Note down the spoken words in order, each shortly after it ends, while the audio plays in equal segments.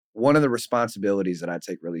one of the responsibilities that I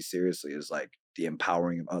take really seriously is like the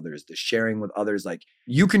empowering of others, the sharing with others. Like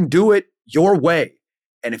you can do it your way.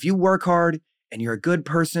 And if you work hard and you're a good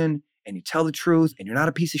person and you tell the truth and you're not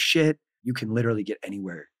a piece of shit, you can literally get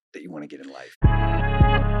anywhere that you want to get in life.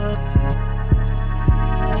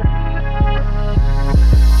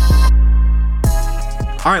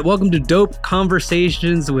 All right, welcome to Dope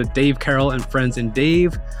Conversations with Dave Carroll and friends. And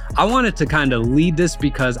Dave, I wanted to kind of lead this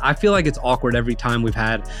because I feel like it's awkward every time we've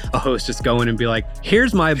had a host just go in and be like,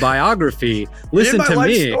 here's my biography, listen to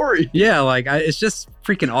me. Story. Yeah, like it's just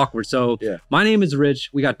freaking awkward. So My name is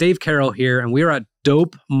Rich. We got Dave Carroll here and we are at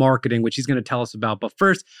Dope Marketing, which he's going to tell us about. But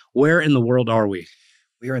first, where in the world are we?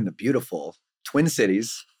 We are in the beautiful Twin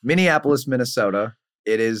Cities, Minneapolis, Minnesota.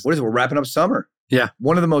 We're wrapping up summer. Yeah.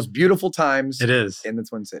 One of the most beautiful times it is in the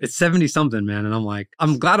Twin Cities. It's 70 something, man. And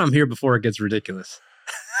I'm glad I'm here before it gets ridiculous.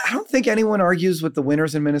 I don't think anyone argues with the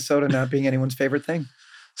winters in Minnesota not being anyone's favorite thing.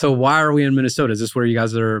 So why are we in Minnesota? Is this where you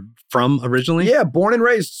guys are from originally? Yeah, born and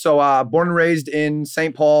raised. So born and raised in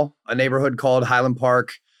St. Paul, a neighborhood called Highland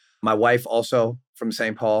Park. My wife also from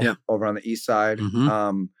St. Paul, over on the east side.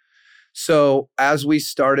 Mm-hmm. So as we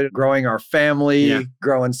started growing our family,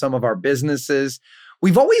 growing some of our businesses,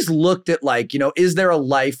 we've always looked at like, is there a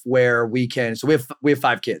life where we can, so we have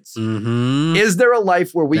 5 kids. Mm-hmm. Is there a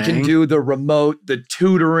life where we can do the remote, the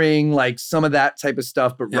tutoring, like some of that type of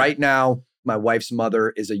stuff? But right now, my wife's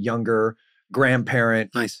mother is a younger grandparent.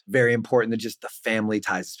 Nice. Very important that just the family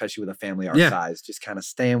ties, especially with a family our size, just kind of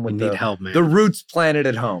staying with the roots planted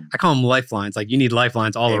at home. I call them lifelines. Like you need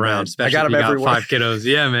lifelines all around, especially if you got 5 kiddos.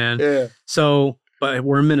 Yeah, man. Yeah. So, but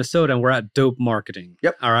we're in Minnesota and we're at Dope Marketing.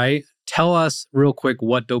 Yep. All right. Tell us real quick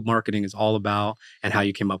what Dope Marketing is all about and how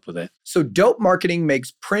you came up with it. So Dope Marketing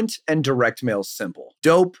makes print and direct mail simple.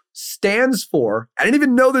 Dope stands for, I didn't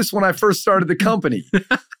even know this when I first started the company,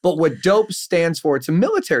 but what Dope stands for, it's a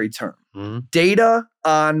military term. Mm-hmm. Data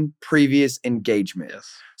on previous engagement.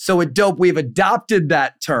 Yes. So at Dope, we've adopted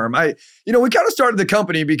that term. We kind of started the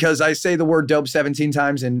company because I say the word dope 17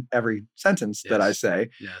 times in every sentence that I say.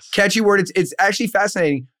 Yes. Catchy word. It's actually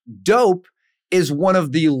fascinating. Dope is one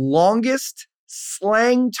of the longest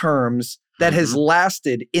slang terms that has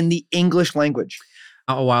lasted in the English language.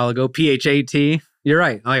 A while ago, PHAT. You're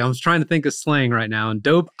right. Like I was trying to think of slang right now, and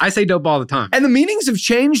dope. I say dope all the time. And the meanings have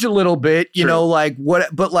changed a little bit,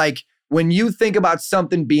 but like when you think about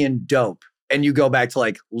something being dope, and you go back to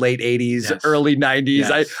like late 80s, early 90s,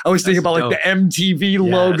 Yes. I was thinking about like the MTV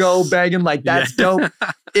logo banging, like that's dope.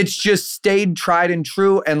 It's just stayed tried and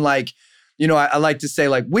true, and like. I like to say,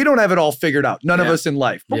 like, we don't have it all figured out. None of us in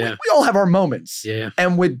life. But we all have our moments. Yeah.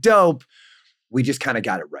 And with Dope, we just kind of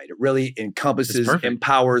got it right. It really encompasses,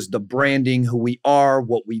 empowers the branding, who we are,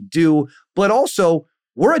 what we do. But also,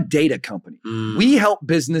 we're a data company. We help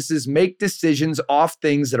businesses make decisions off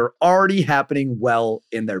things that are already happening well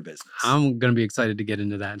in their business. I'm going to be excited to get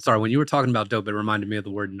into that. And sorry, when you were talking about dope, it reminded me of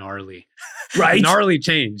the word gnarly. Right? Gnarly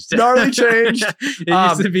changed. Gnarly changed. It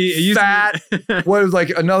used to be fat. What was like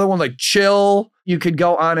another one, like chill. You could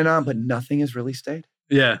go on and on, but nothing has really stayed.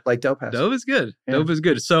 Yeah. Like Dope has. Dope is good. Yeah. Dope is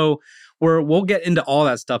good. So we'll get into all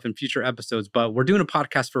that stuff in future episodes, but we're doing a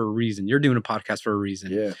podcast for a reason. You're doing a podcast for a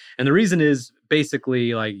reason. Yeah. And the reason is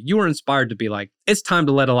basically like you were inspired to be like, it's time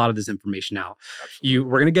to let a lot of this information out. We're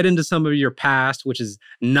going to get into some of your past, which is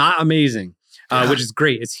not amazing, which is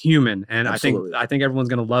great. It's human. And I think everyone's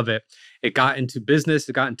going to love it. It got into business,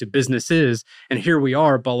 it got into businesses, and here we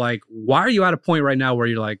are. But like, why are you at a point right now where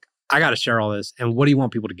you're like, I got to share all this? And what do you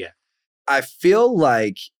want people to get? I feel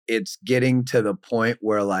like it's getting to the point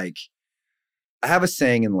where like, I have a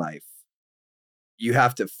saying in life, you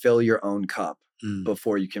have to fill your own cup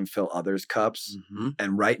before you can fill others' cups. Mm-hmm.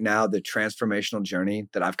 And right now, the transformational journey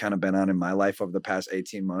that I've kind of been on in my life over the past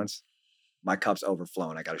 18 months, my cup's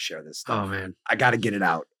overflowing. I got to share this stuff. Oh, man. I got to get it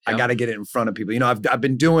out. Yep. I got to get it in front of people. I've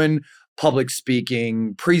been doing public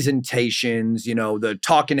speaking, presentations, the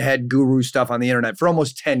talking head guru stuff on the internet for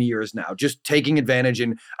almost 10 years now, just taking advantage.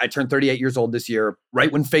 And I turned 38 years old this year,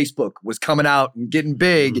 right when Facebook was coming out and getting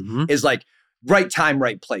big, is like, right time,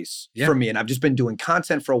 right place for me. And I've just been doing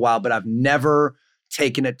content for a while, but I've never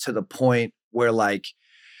taken it to the point where like,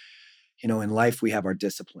 in life, we have our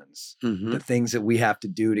disciplines, the things that we have to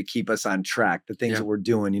do to keep us on track, the things that we're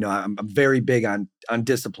doing. I'm very big on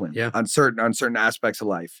discipline, on certain aspects of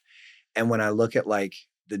life. And when I look at like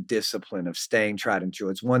the discipline of staying tried and true,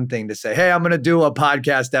 it's one thing to say, hey, I'm going to do a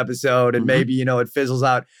podcast episode and maybe, it fizzles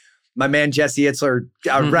out. My man, Jesse Itzler,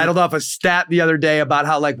 rattled off a stat the other day about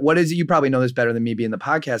how, like, what is it? You probably know this better than me being the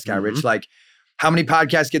podcast guy, Rich. Like, how many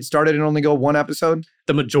podcasts get started and only go one episode?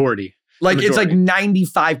 The majority. Like it's like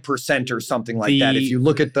 95% or something like that. If you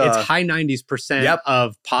look at it's high 90s%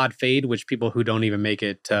 of pod fade, which people who don't even make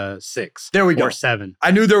it to 6. There we go. Or 7.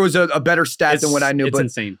 I knew there was a better stat than what I knew. It's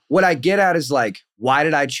insane. What I get at is like, why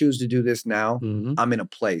did I choose to do this now? I'm in a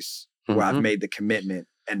place where I've made the commitment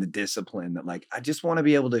and the discipline that like, I just want to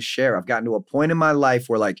be able to share. I've gotten to a point in my life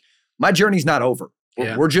where like, my journey's not over.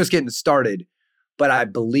 We're just getting started. But I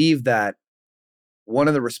believe that one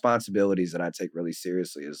of the responsibilities that I take really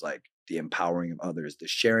seriously is like the empowering of others, the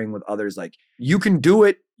sharing with others. Like you can do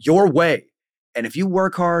it your way. And if you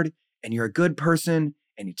work hard and you're a good person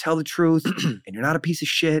and you tell the truth and you're not a piece of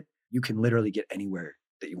shit, you can literally get anywhere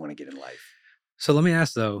that you want to get in life. So let me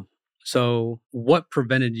ask though, so what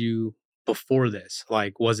prevented you before this?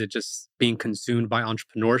 Like, was it just being consumed by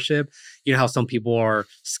entrepreneurship? You know how some people are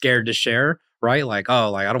scared to share, right? Like,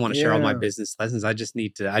 oh, like I don't want to share all my business lessons. I just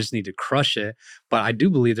need to crush it. But I do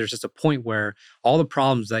believe there's just a point where all the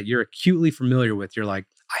problems that you're acutely familiar with, you're like,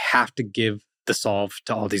 I have to give the solve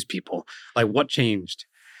to all these people. Like, what changed?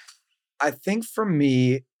 I think for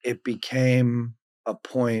me, it became a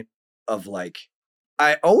point of like,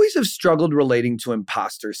 I always have struggled relating to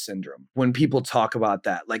imposter syndrome when people talk about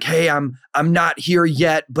that. Like, hey, I'm not here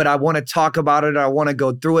yet, but I want to talk about it. I want to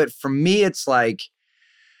go through it. For me, it's like,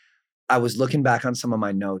 I was looking back on some of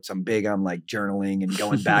my notes. I'm big on like journaling and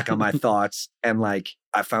going back on my thoughts. And like,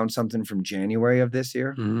 I found something from January of this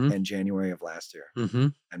year and January of last year.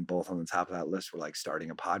 And both on the top of that list were like starting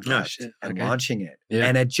a podcast and launching it.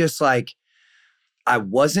 And it just like, I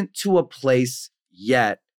wasn't to a place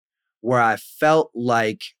yet where I felt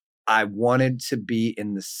like I wanted to be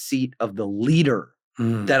in the seat of the leader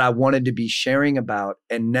that I wanted to be sharing about.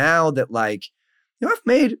 And now that like, you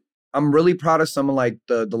know, I'm really proud of some of like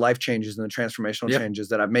the life changes and the transformational changes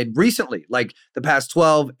that I've made recently, like the past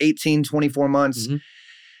 12, 18, 24 months.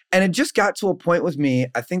 And it just got to a point with me.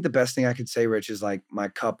 I think the best thing I could say, Rich, is like my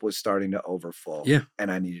cup was starting to overflow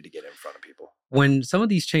and I needed to get in front of people. When some of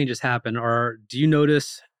these changes happen, do you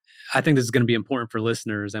notice, I think this is going to be important for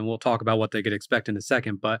listeners and we'll talk about what they could expect in a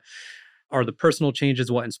second, but are the personal changes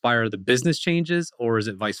what inspire the business changes or is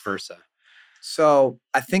it vice versa? So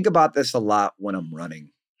I think about this a lot when I'm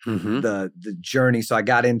running the journey. So I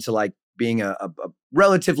got into like being a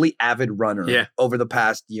relatively avid runner over the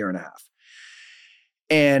past year and a half.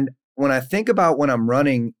 And when I think about when I'm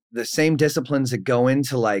running, the same disciplines that go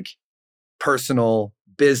into like personal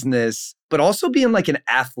business, but also being like an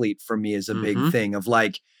athlete for me is a big thing of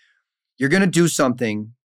like, you're going to do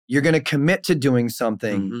something, you're going to commit to doing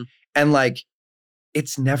something. And like,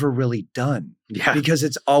 it's never really done because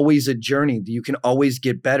it's always a journey. You can always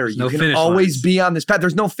get better. You can always be on this path.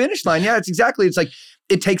 There's no finish line. Yeah, it's like,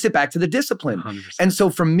 it takes it back to the discipline. 100%. And so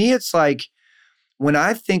for me, it's like, when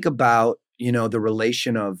I think about, you know, the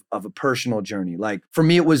relation of a personal journey, like for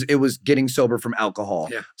me, it was getting sober from alcohol,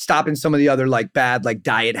 stopping some of the other like bad, like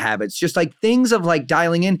diet habits, just like things of like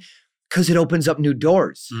dialing in. Because it opens up new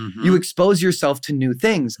doors. You expose yourself to new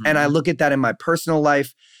things. And I look at that in my personal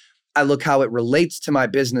life. I look how it relates to my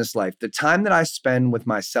business life. The time that I spend with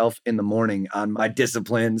myself in the morning on my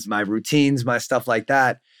disciplines, my routines, my stuff like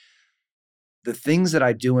that, the things that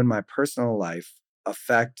I do in my personal life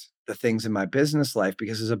affect the things in my business life.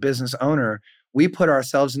 Because as a business owner, we put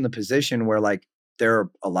ourselves in the position where like, there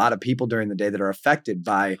are a lot of people during the day that are affected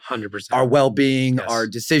by 100%. Our well-being, our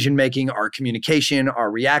decision-making, our communication,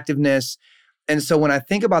 our reactiveness. And so when I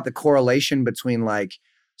think about the correlation between like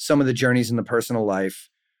some of the journeys in the personal life,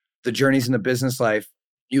 the journeys in the business life,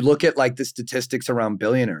 you look at like the statistics around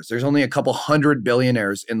billionaires. There's only a couple hundred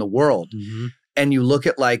billionaires in the world. And you look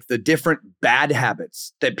at like the different bad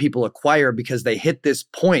habits that people acquire because they hit this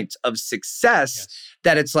point of success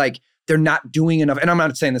that it's like, they're not doing enough. And I'm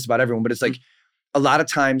not saying this about everyone, but it's like, a lot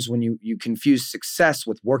of times when you confuse success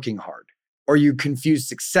with working hard, or you confuse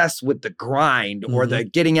success with the grind or the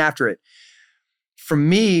getting after it. For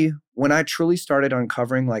me, when I truly started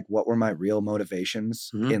uncovering like what were my real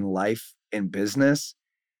motivations in life, in business,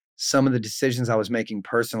 some of the decisions I was making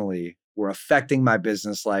personally were affecting my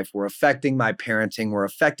business life, were affecting my parenting, were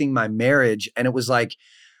affecting my marriage. And it was like,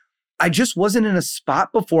 I just wasn't in a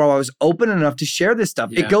spot before I was open enough to share this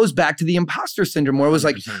stuff. It goes back to the imposter syndrome where it was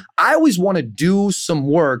 100%. Like, I always want to do some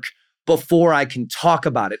work before I can talk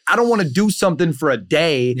about it. I don't want to do something for a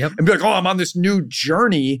day and be like, oh, I'm on this new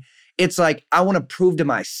journey. It's like, I want to prove to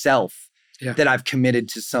myself that I've committed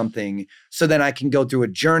to something so then I can go through a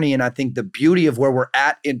journey. And I think the beauty of where we're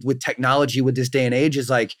at with technology with this day and age is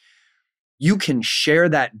like, you can share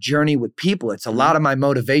that journey with people. It's a lot of my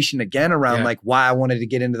motivation again around like why I wanted to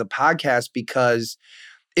get into the podcast, because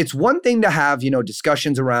it's one thing to have, you know,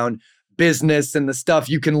 discussions around business and the stuff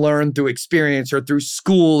you can learn through experience or through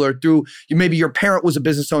school or through maybe your parent was a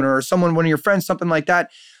business owner or someone, one of your friends, something like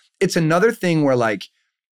that. It's another thing where like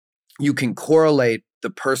you can correlate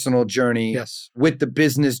the personal journey with the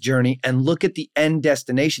business journey and look at the end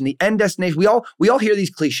destination. The end destination, we all hear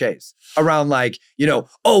these cliches around like,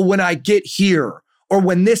 oh, when I get here or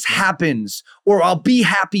when this happens or I'll be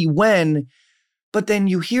happy when, but then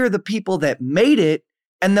you hear the people that made it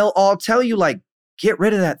and they'll all tell you like, get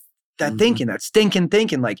rid of that thinking, that stinking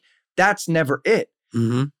thinking. Like that's never it.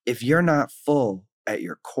 If you're not full at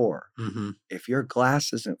your core, if your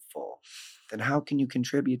glass isn't full, then how can you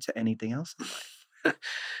contribute to anything else in life?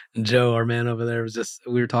 Joe, our man over there,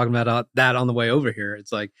 we were talking about that on the way over here.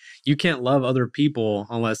 It's like, you can't love other people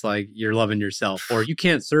unless like you're loving yourself, or you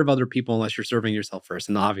can't serve other people unless you're serving yourself first.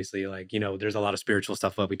 And obviously like, there's a lot of spiritual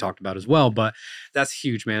stuff that we talked about as well, but that's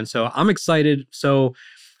huge, man. So I'm excited. So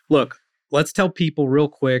look, let's tell people real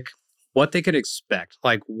quick what they could expect.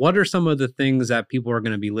 Like, what are some of the things that people are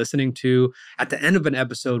going to be listening to at the end of an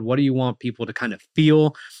episode? What do you want people to kind of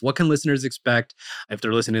feel? What can listeners expect if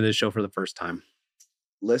they're listening to this show for the first time?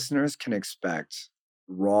 Listeners can expect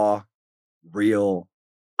raw, real,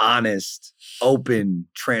 honest, open,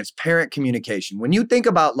 transparent communication. When you think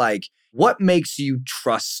about like, what makes you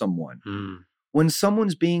trust someone? When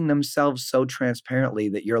someone's being themselves so transparently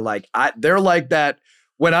that you're like, they're like that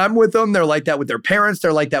when I'm with them, they're like that with their parents,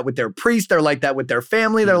 they're like that with their priest, they're like that with their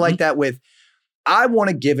family, they're like that with, I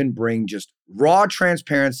want to give and bring just raw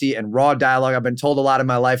transparency and raw dialogue. I've been told a lot in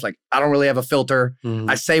my life, like, I don't really have a filter.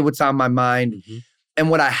 I say what's on my mind.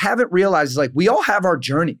 And what I haven't realized is like, we all have our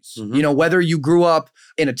journeys, whether you grew up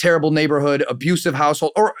in a terrible neighborhood, abusive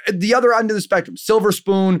household, or the other end of the spectrum, silver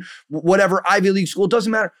spoon, whatever, Ivy League school,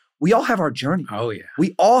 doesn't matter. We all have our journey. Oh yeah.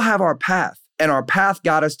 We all have our path, and our path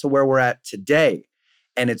got us to where we're at today.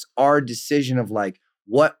 And it's our decision of like,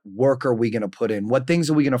 what work are we going to put in? What things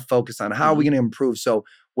are we going to focus on? How are we going to improve? So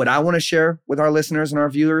what I want to share with our listeners and our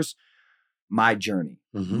viewers, my journey,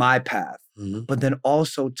 my path, but then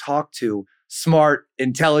also talk to smart,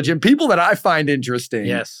 intelligent people that I find interesting,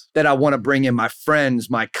 that I want to bring in, my friends,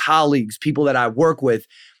 my colleagues, people that I work with,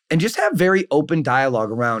 and just have very open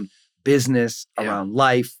dialogue around business, around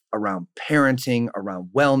life, around parenting, around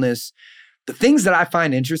wellness. The things that I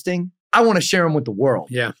find interesting, I want to share them with the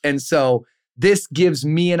world. And so this gives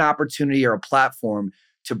me an opportunity or a platform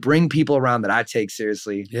to bring people around that I take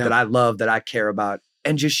seriously, that I love, that I care about,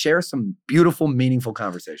 and just share some beautiful, meaningful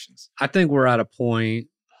conversations. I think we're at a point,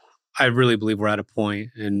 I really believe we're at a point,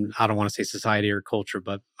 and I don't want to say society or culture,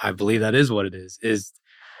 but I believe that is what it is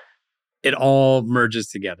it all merges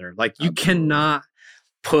together. Like you cannot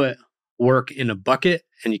put work in a bucket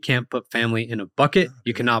and you can't put family in a bucket.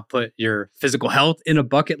 You cannot put your physical health in a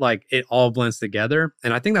bucket. Like it all blends together.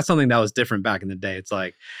 And I think that's something that was different back in the day. It's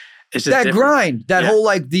like, it's just that different. grind, that whole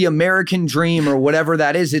like the American dream or whatever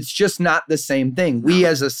that is, it's just not the same thing. We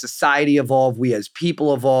as a society evolve, we as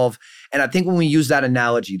people evolve. And I think when we use that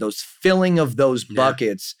analogy, those filling of those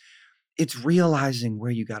buckets, it's realizing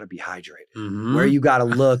where you got to be hydrated, where you got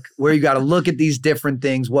to look at these different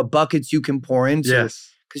things, what buckets you can pour into.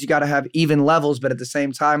 Because you got to have even levels, but at the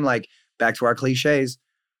same time, like back to our cliches,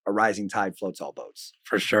 a rising tide floats all boats.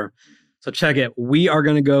 For sure. So check it. We are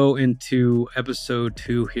going to go into episode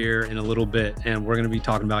 2 here in a little bit, and we're going to be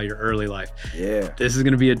talking about your early life. This is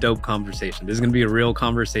going to be a dope conversation. This is going to be a real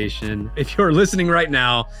conversation. If you're listening right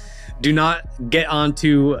now, do not get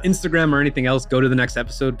onto Instagram or anything else. Go to the next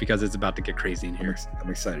episode because it's about to get crazy in here. I'm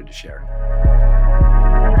excited to share.